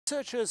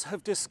Researchers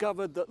have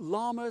discovered that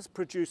llamas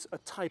produce a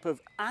type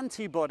of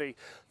antibody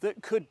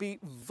that could be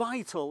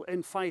vital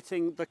in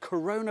fighting the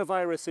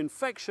coronavirus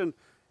infection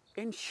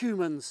in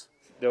humans.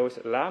 Those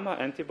llama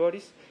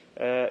antibodies,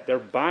 their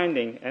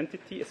binding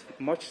entity is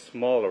much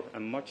smaller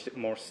and much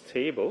more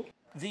stable.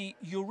 The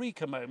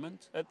eureka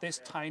moment at this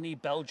tiny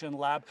Belgian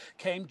lab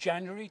came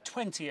January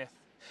 20th.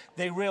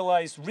 They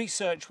realized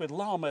research with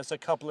llamas a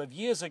couple of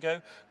years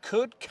ago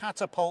could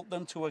catapult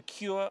them to a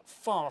cure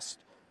fast,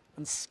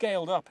 and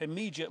scaled up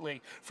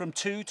immediately from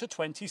 2 to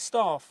 20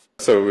 staff.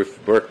 So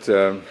we've worked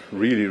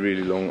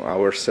really long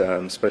hours,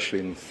 especially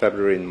in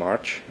February and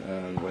March,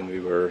 when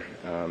we were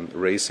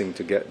racing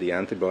to get the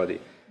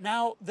antibody.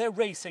 Now they're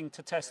racing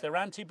to test their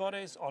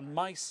antibodies on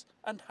mice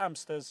and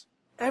hamsters.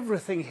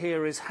 Everything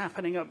here is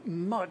happening at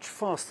much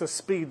faster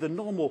speed than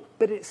normal,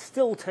 but it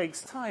still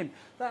takes time.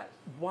 That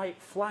white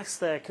flask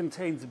there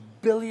contains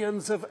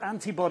billions of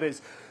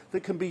antibodies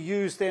that can be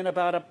used in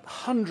about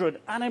 100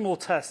 animal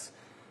tests.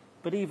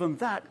 But even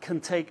that can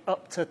take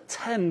up to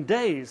 10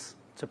 days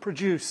to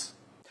produce.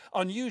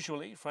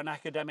 Unusually for an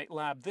academic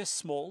lab this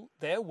small,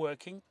 they're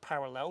working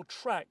parallel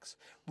tracks,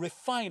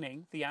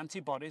 refining the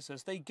antibodies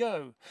as they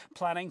go,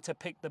 planning to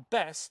pick the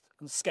best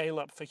and scale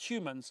up for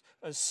humans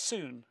as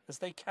soon as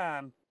they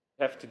can.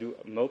 We have to do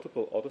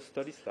multiple other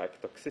studies like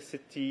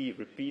toxicity,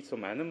 repeat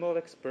some animal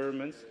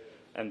experiments,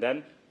 and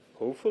then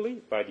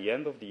hopefully by the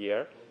end of the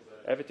year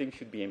everything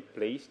should be in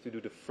place to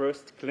do the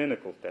first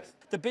clinical test.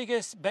 The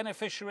biggest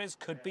beneficiaries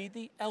could be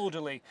the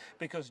elderly,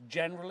 because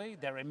generally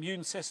their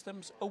immune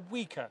systems are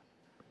weaker.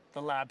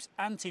 The lab's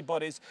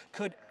antibodies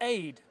could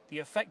aid the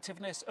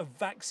effectiveness of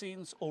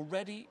vaccines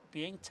already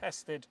being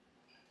tested.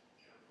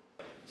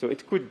 So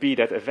it could be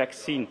that a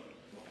vaccine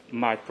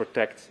might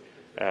protect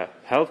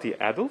healthy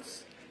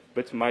adults,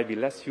 but might be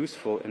less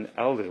useful in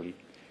elderly.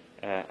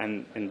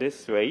 And in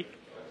this way,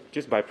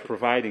 just by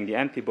providing the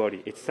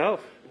antibody itself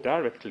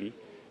directly,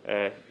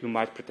 you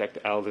might protect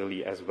the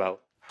elderly as well.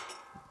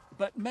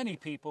 But many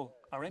people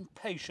are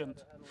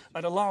impatient.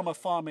 At a llama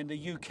farm in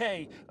the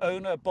UK,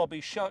 owner Bobby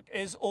Shuck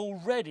is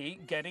already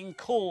getting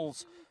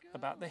calls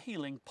about the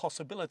healing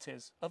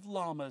possibilities of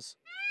llamas.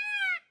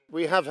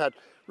 We have had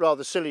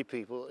rather silly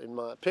people, in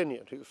my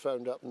opinion, who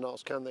phoned up and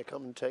asked can they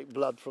come and take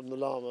blood from the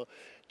llama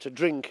to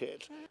drink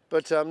it.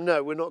 But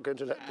no, we're not going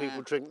to let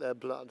people drink their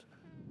blood.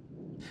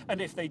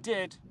 And if they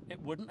did, it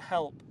wouldn't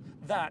help.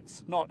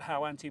 That's not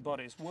how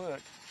antibodies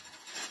work.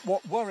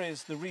 What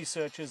worries the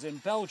researchers in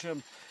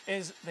Belgium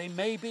is they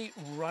may be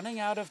running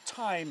out of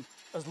time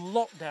as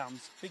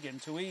lockdowns begin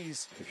to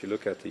ease. If you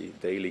look at the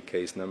daily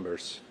case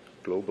numbers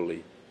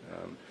globally,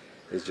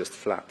 it's just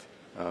flat.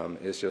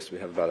 It's just we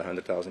have about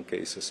 100,000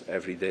 cases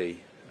every day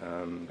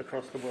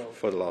Across the world.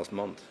 For the last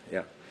month.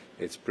 Yeah,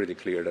 it's pretty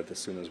clear that as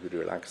soon as we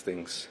relax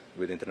things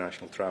with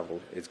international travel,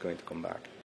 it's going to come back.